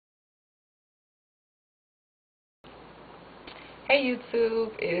Hey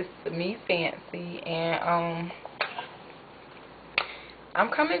YouTube, it's me Fancy, and I'm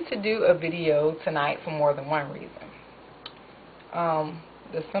coming to do a video tonight for more than one reason.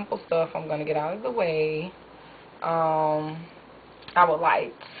 The simple stuff I'm going to get out of the way. I would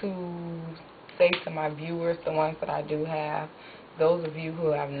like to say to my viewers, the ones that I do have, those of you who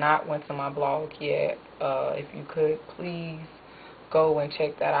have not went to my blog yet, if you could please go and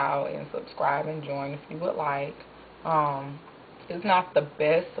check that out and subscribe and join if you would like. It's not the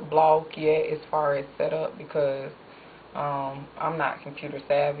best blog yet as far as setup because I'm not computer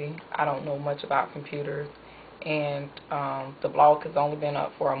savvy. I don't know much about computers, and the blog has only been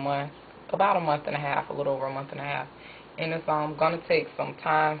up for a month, about a month and a half, a little over a month and a half, and it's going to take some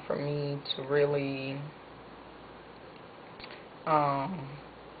time for me to really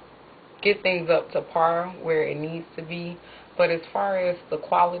get things up to par where it needs to be. But as far as the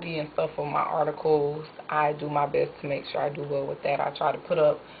quality and stuff of my articles, I do my best to make sure I do well with that. I try to put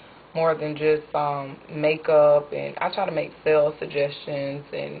up more than just makeup, and I try to make sales suggestions,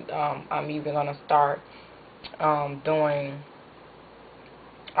 and I'm even going to start doing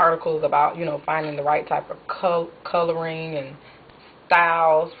articles about, finding the right type of coloring and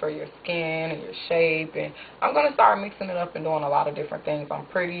styles for your skin and your shape, and I'm going to start mixing it up and doing a lot of different things. I'm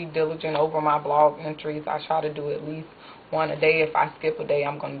pretty diligent over my blog entries. I try to do at least one a day. If I skip a day,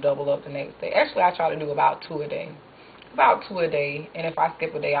 I'm going to double up the next day. Actually, I try to do about two a day. And if I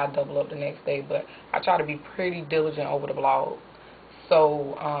skip a day, I double up the next day. But I try to be pretty diligent over the blog.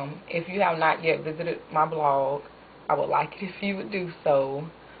 So if you have not yet visited my blog, I would like it if you would do so.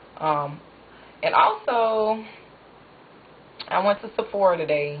 And also, I went to Sephora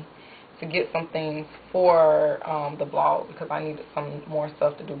today to get some things for the blog because I needed some more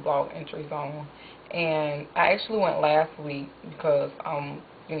stuff to do blog entries on. And I actually went last week because I'm,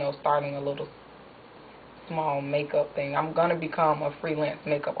 starting a little small makeup thing. I'm going to become a freelance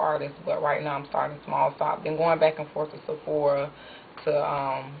makeup artist, but right now I'm starting small. So I've been going back and forth to Sephora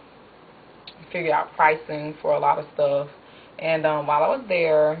to figure out pricing for a lot of stuff. And while I was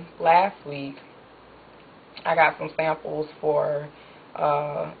there last week, I got some samples for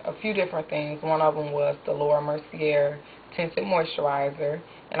a few different things. One of them was the Laura Mercier Tinted Moisturizer,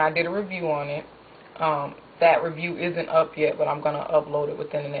 and I did a review on it. That review isn't up yet, but I'm going to upload it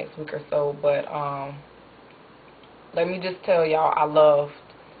within the next week or so. But let me just tell y'all, I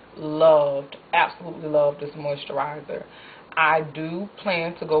absolutely loved this moisturizer. I do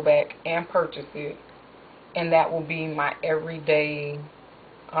plan to go back and purchase it, and that will be my everyday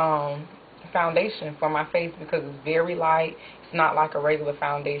foundation for my face because it's very light. It's not like a regular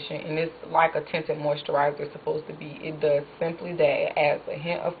foundation, and it's like a tinted moisturizer is supposed to be. It does simply that. It adds a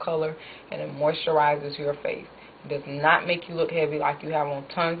hint of color and it moisturizes your face. It does not make you look heavy like you have on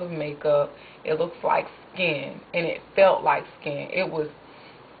tons of makeup. It looks like skin, and it felt like skin. It was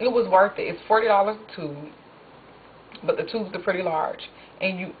worth it. It's $40 a tube, but the tubes are pretty large,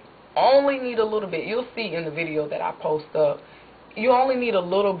 and you only need a little bit. You'll see in the video that I post up, you only need a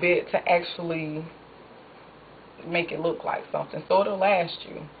little bit to actually make it look like something, so it'll last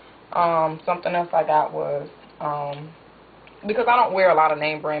you. Something else I got was, because I don't wear a lot of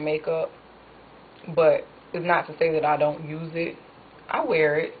name brand makeup, but it's not to say that I don't use it. I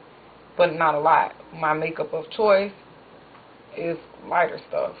wear it, but not a lot. My makeup of choice is lighter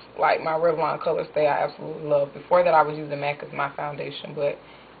stuff, like my Revlon Color Stay I absolutely love. Before that I was using MAC as my foundation, but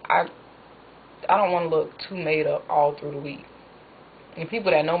I don't want to look too made up all through the week. And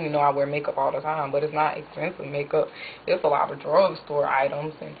people that know me know I wear makeup all the time, but it's not expensive makeup. There's a lot of drugstore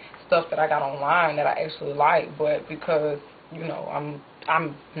items and stuff that I got online that I actually like, but because,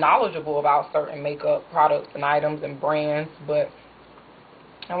 I'm knowledgeable about certain makeup products and items and brands, but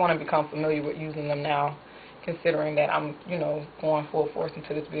I want to become familiar with using them now, considering that I'm, going full force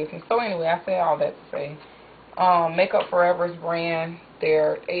into this business. So anyway, I say all that to say, Makeup Forever's brand,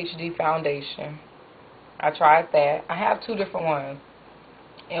 their HD foundation, I tried that. I have two different ones,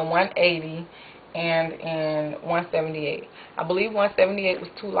 in 180 and in 178. I believe 178 was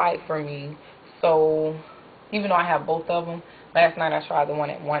too light for me, so even though I have both of them, last night I tried the one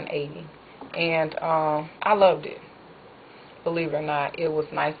at 180, and I loved it. Believe it or not, it was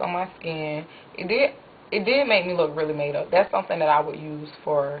nice on my skin. It did make me look really made up. That's something that I would use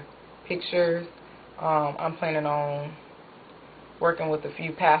for pictures. I'm planning on working with a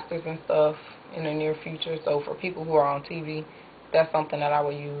few pastors and stuff in the near future, so for people who are on TV, that's something that I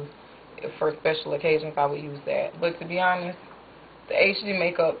would use. For special occasions, I would use that. But to be honest, the HD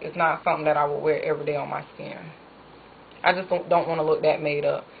makeup is not something that I would wear every day on my skin. I just don't want to look that made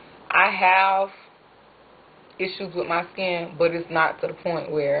up. I have issues with my skin, but it's not to the point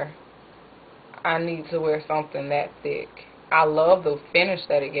where I need to wear something that thick. I love the finish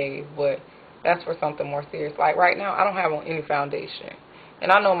that it gave, but that's for something more serious. Like right now, I don't have on any foundation.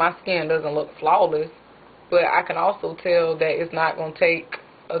 And I know my skin doesn't look flawless, but I can also tell that it's not going to take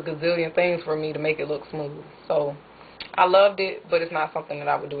a gazillion things for me to make it look smooth. So I loved it, but it's not something that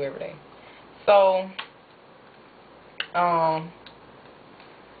I would do every day. So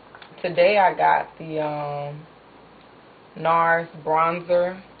today I got the NARS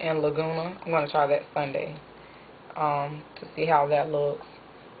bronzer and Laguna. I'm going to try that Sunday to see how that looks.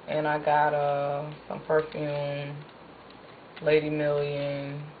 And I got some perfume, Lady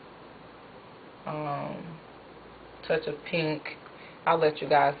Million, touch of pink. I'll let you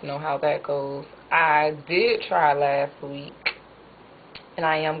guys know how that goes. I did try last week, and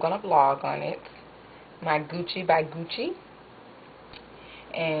I am going to vlog on it. My Gucci by Gucci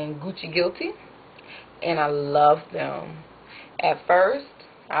and Gucci Guilty, and I love them. At first,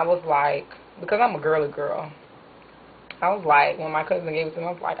 I was like, because I'm a girly girl, I was like, when my cousin gave it to me,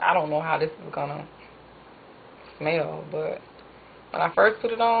 I was like, I don't know how this is going to smell, but when I first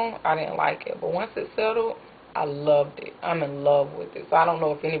put it on, I didn't like it. But once it settled, I loved it. I'm in love with it. So I don't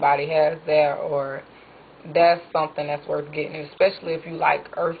know if anybody has that or that's something that's worth getting, especially if you like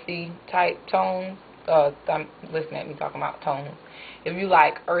earthy type tones. Listen at me talking about tones. If you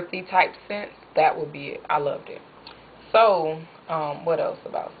like earthy type scents, that would be it. I loved it. So, what else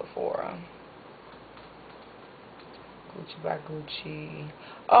about Sephora? Gucci by Gucci.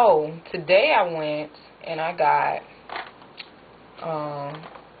 Oh, today I went and I got,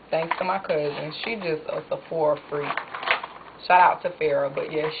 thanks to my cousin, she just a Sephora freak. Shout out to Farrah,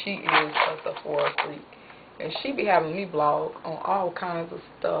 but yeah, she is a Sephora freak. And she be having me blog on all kinds of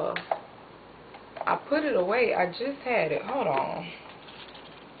stuff. I put it away. I just had it. Hold on.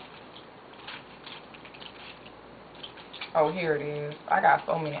 Oh, here it is. I got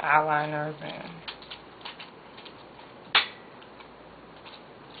so many eyeliners and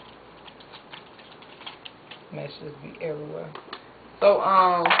meshes be everywhere. So,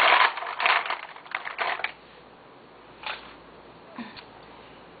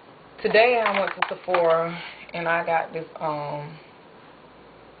 today I went to Sephora and I got this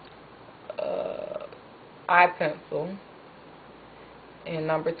eye pencil in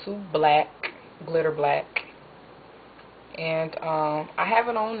number 2 black, glitter black, and I have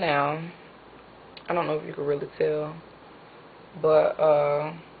it on now. I don't know if you can really tell, but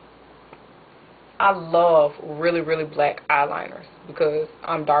I love really, really black eyeliners because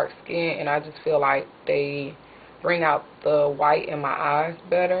I'm dark skinned and I just feel like they bring out the white in my eyes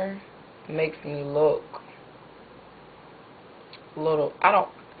better. It makes me look a little, I don't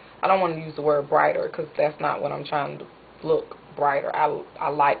want to use the word brighter because that's not what I'm trying to look brighter. I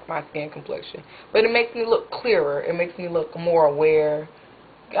like my skin complexion, but it makes me look clearer. It makes me look more aware.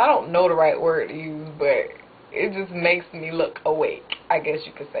 I don't know the right word to use, but it just makes me look awake, I guess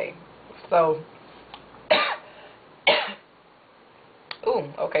you could say. So,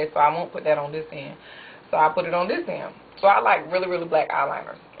 ooh, okay, so I won't put that on this end. So I put it on this end. So I like really, really black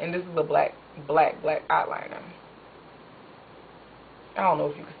eyeliners, and this is a black eyeliner. I don't know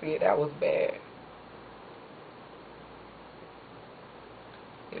if you can see it. That was bad.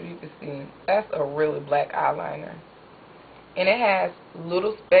 If you can see, that's a really black eyeliner. And it has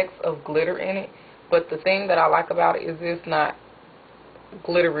little specks of glitter in it. But the thing that I like about it is it's not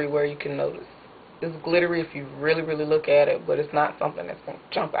glittery where you can notice. It's glittery if you really, really look at it, but it's not something that's going to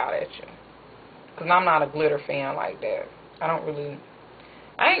jump out at you. Because I'm not a glitter fan like that. I ain't going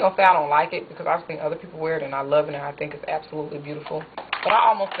to say I don't like it because I've seen other people wear it and I love it and I think it's absolutely beautiful. But I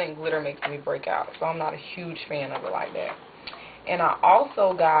almost think glitter makes me break out. So I'm not a huge fan of it like that. And I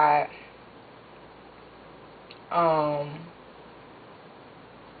also got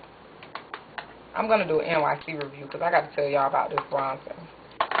I'm going to do an NYC review because I got to tell y'all about this bronzer.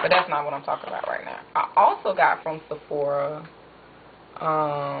 But that's not what I'm talking about right now. I also got from Sephora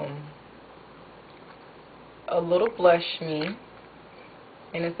a little blush me.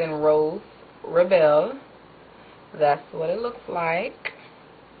 And it's in Rose Rebelle. That's what it looks like.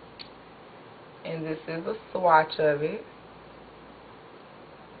 And this is a swatch of it.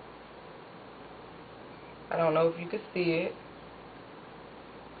 I don't know if you can see it.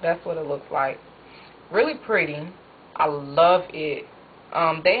 That's what it looks like. Really pretty. I love it.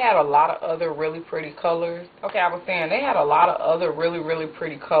 They had a lot of other really pretty colors. Okay, I was saying they had a lot of other really, really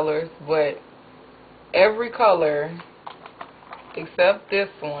pretty colors, but every color except this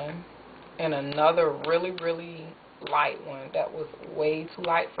one and another really, really light one that was way too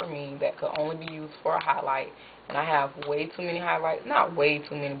light for me that could only be used for a highlight. And I have way too many highlights. Not way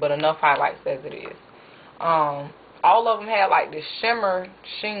too many, but enough highlights as it is. All of them had like this shimmer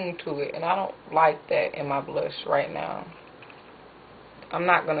sheen to it, and I don't like that in my blush right now. I'm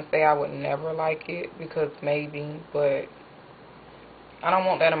not going to say I would never like it, because maybe, but I don't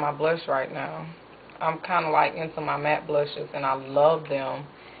want that in my blush right now. I'm kind of like into my matte blushes, and I love them,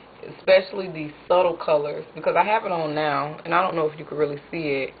 especially these subtle colors, because I have it on now, and I don't know if you can really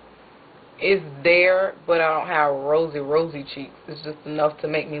see it. It's there, but I don't have rosy cheeks. It's just enough to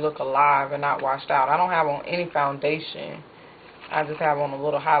make me look alive and not washed out. I don't have on any foundation. I just have on a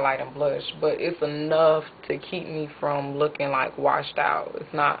little highlight and blush, but it's enough to keep me from looking like washed out.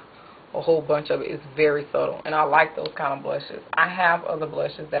 It's not a whole bunch of it. It's very subtle, and I like those kind of blushes. I have other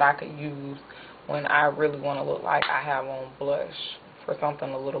blushes that I could use when I really want to look like I have on blush, for something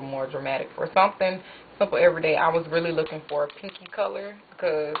a little more dramatic. For something simple everyday, I was really looking for a pinky color,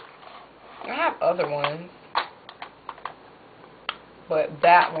 because I have other ones, but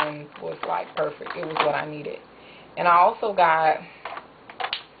that one was like perfect. It was what I needed. And I also got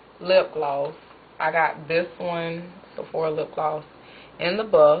lip gloss. I got this one, Sephora lip gloss, in the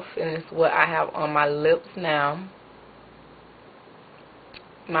buff, and it's what I have on my lips now.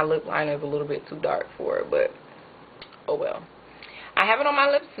 My lip liner is a little bit too dark for it, but oh well. I have it on my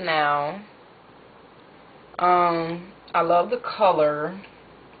lips now. I love the color,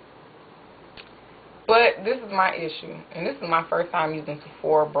 but this is my issue, and this is my first time using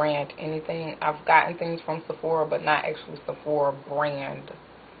Sephora brand anything. I've gotten things from Sephora, but not actually Sephora brand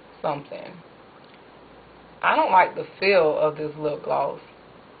something. I don't like the feel of this lip gloss.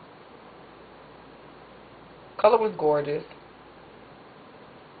 Color was gorgeous,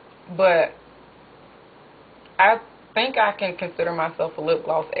 but I think I can consider myself a lip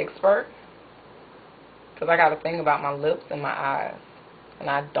gloss expert, because I got a thing about my lips and my eyes, and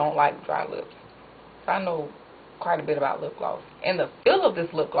I don't like dry lips. So I know quite a bit about lip gloss. And the feel of this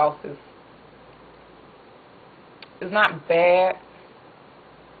lip gloss is not bad,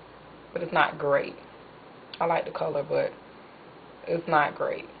 but it's not great. I like the color, but it's not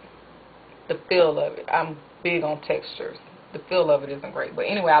great. The feel of it, I'm big on textures. The feel of it isn't great. But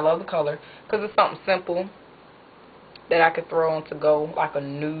anyway, I love the color, because it's something simple that I could throw on to go, like a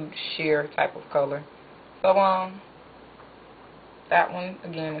nude sheer type of color. So that one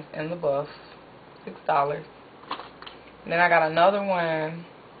again is in the buff, $6. And then I got another one,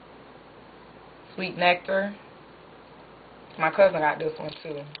 Sweet Nectar. My cousin got this one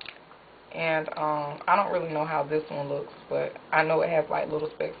too, and I don't really know how this one looks, but I know it has like little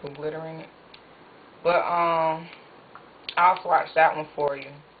specks of glitter in it. But I'll swatch that one for you.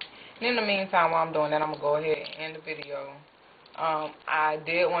 And in the meantime, while I'm doing that, I'm gonna go ahead and end the video. I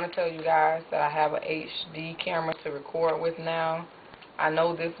did want to tell you guys that I have an HD camera to record with now. I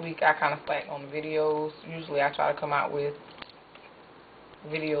know this week I kind of slacked on the videos. Usually I try to come out with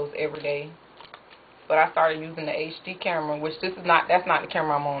videos every day, but I started using the HD camera, which that's not the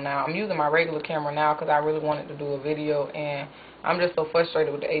camera I'm on now. I'm using my regular camera now because I really wanted to do a video, and I'm just so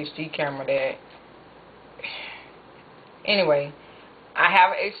frustrated with the HD camera that anyway, I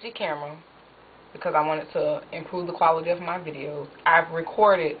have an HD camera because I wanted to improve the quality of my videos. I've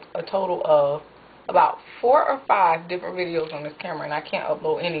recorded a total of about 4 or 5 different videos on this camera, and I can't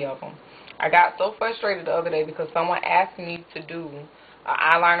upload any of them. I got so frustrated the other day because someone asked me to do an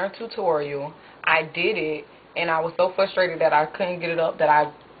eyeliner tutorial. I did it, and I was so frustrated that I couldn't get it up that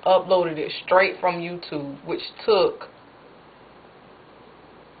I uploaded it straight from YouTube, which took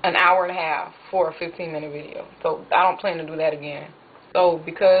an hour and a half for a 15-minute video. So I don't plan to do that again. So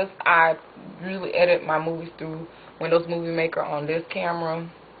because I usually edit my movies through Windows Movie Maker on this camera,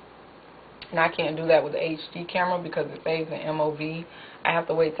 and I can't do that with the HD camera because it saves in MOV, I have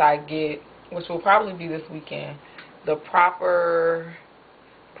to wait till I get, which will probably be this weekend, the proper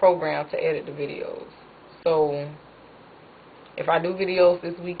program to edit the videos. So if I do videos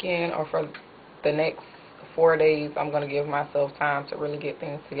this weekend or for the next 4 days, I'm going to give myself time to really get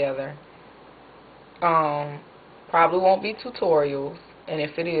things together. Probably won't be tutorials, and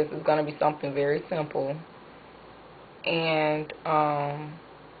if it is, it's going to be something very simple. And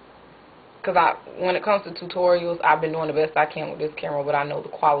because when it comes to tutorials, I've been doing the best I can with this camera, but I know the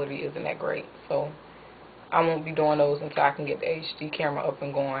quality isn't that great. So I won't be doing those until I can get the HD camera up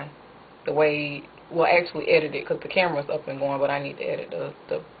and going. The way, well, actually edit it, because the camera's up and going, but I need to edit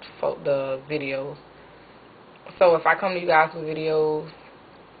the videos. So if I come to you guys with videos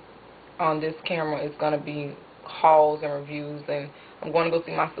on this camera, it's going to be hauls and reviews, and I'm going to go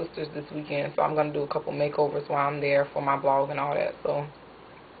see my sisters this weekend, so I'm going to do a couple makeovers while I'm there for my blog and all that. So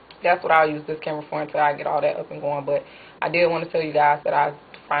that's what I'll use this camera for until I get all that up and going. But I did want to tell you guys that I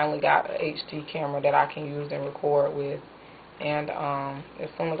finally got an HD camera that I can use and record with, and as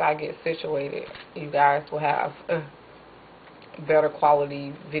soon as I get situated, you guys will have better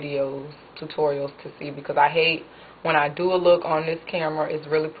quality videos tutorials to see, because I hate when I do a look on this camera, it's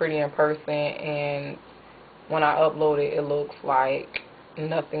really pretty in person, and when I upload it, it looks like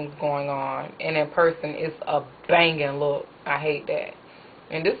nothing's going on, and in person it's a banging look. I hate that.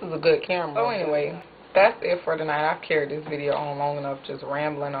 And this is a good camera. So anyway, that's it for tonight. I've carried this video on long enough, just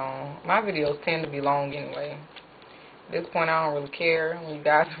rambling on. My videos tend to be long anyway. At this point, I don't really care. When you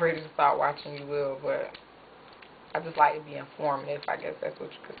guys are ready to start watching, you will, but I just like to be informative, I guess that's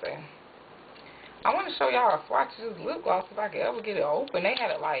what you could say. I want to show y'all a swatch of this lip gloss if I could ever get it open. They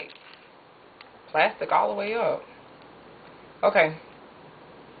had it like plastic all the way up. Okay.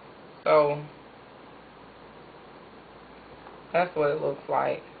 So that's what it looks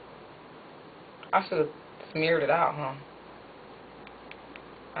like. I should have smeared it out, huh?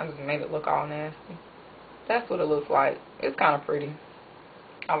 I just made it look all nasty. That's what it looks like. It's kind of pretty.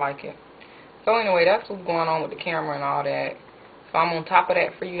 I like it. So anyway, that's what's going on with the camera and all that. So I'm on top of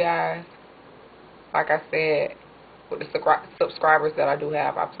that for you guys. Like I said, with the subscribers that I do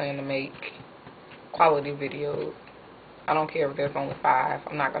have, I plan to make quality videos. I don't care if there's only 5.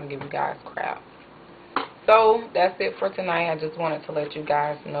 I'm not going to give you guys crap. So that's it for tonight. I just wanted to let you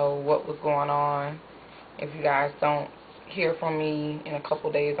guys know what was going on. If you guys don't hear from me in a couple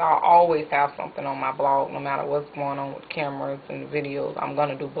days, I'll always have something on my blog, no matter what's going on with cameras and videos. I'm going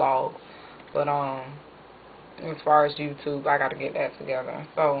to do blogs. But as far as YouTube, I got to get that together.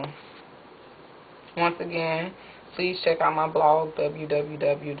 So once again, please check out my blog,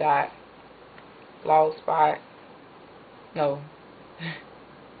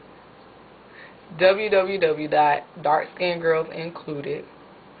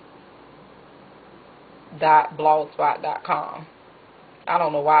 I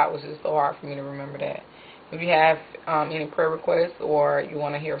don't know why it was just so hard for me to remember that. If you have any prayer requests or you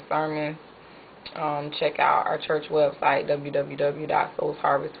want to hear sermons, check out our church website,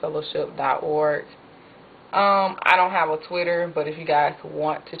 www.soulsharvestfellowship.org. I don't have a Twitter, but if you guys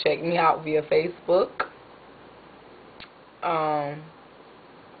want to check me out via Facebook, I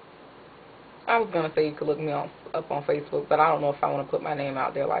was going to say you could look me up on Facebook, but I don't know if I want to put my name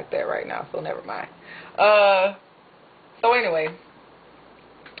out there like that right now, so never mind. So anyway,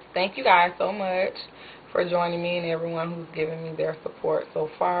 thank you guys so much for joining me and everyone who's given me their support so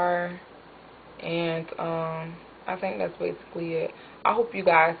far. And I think that's basically it. I hope you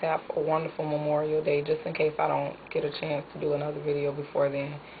guys have a wonderful Memorial Day. Just in case I don't get a chance to do another video before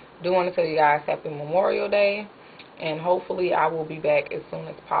then, I do want to tell you guys happy Memorial Day. And hopefully I will be back as soon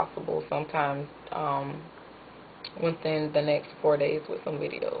as possible, sometime within the next 4 days with some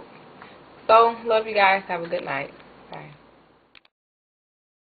videos. So, love you guys. Have a good night. Bye.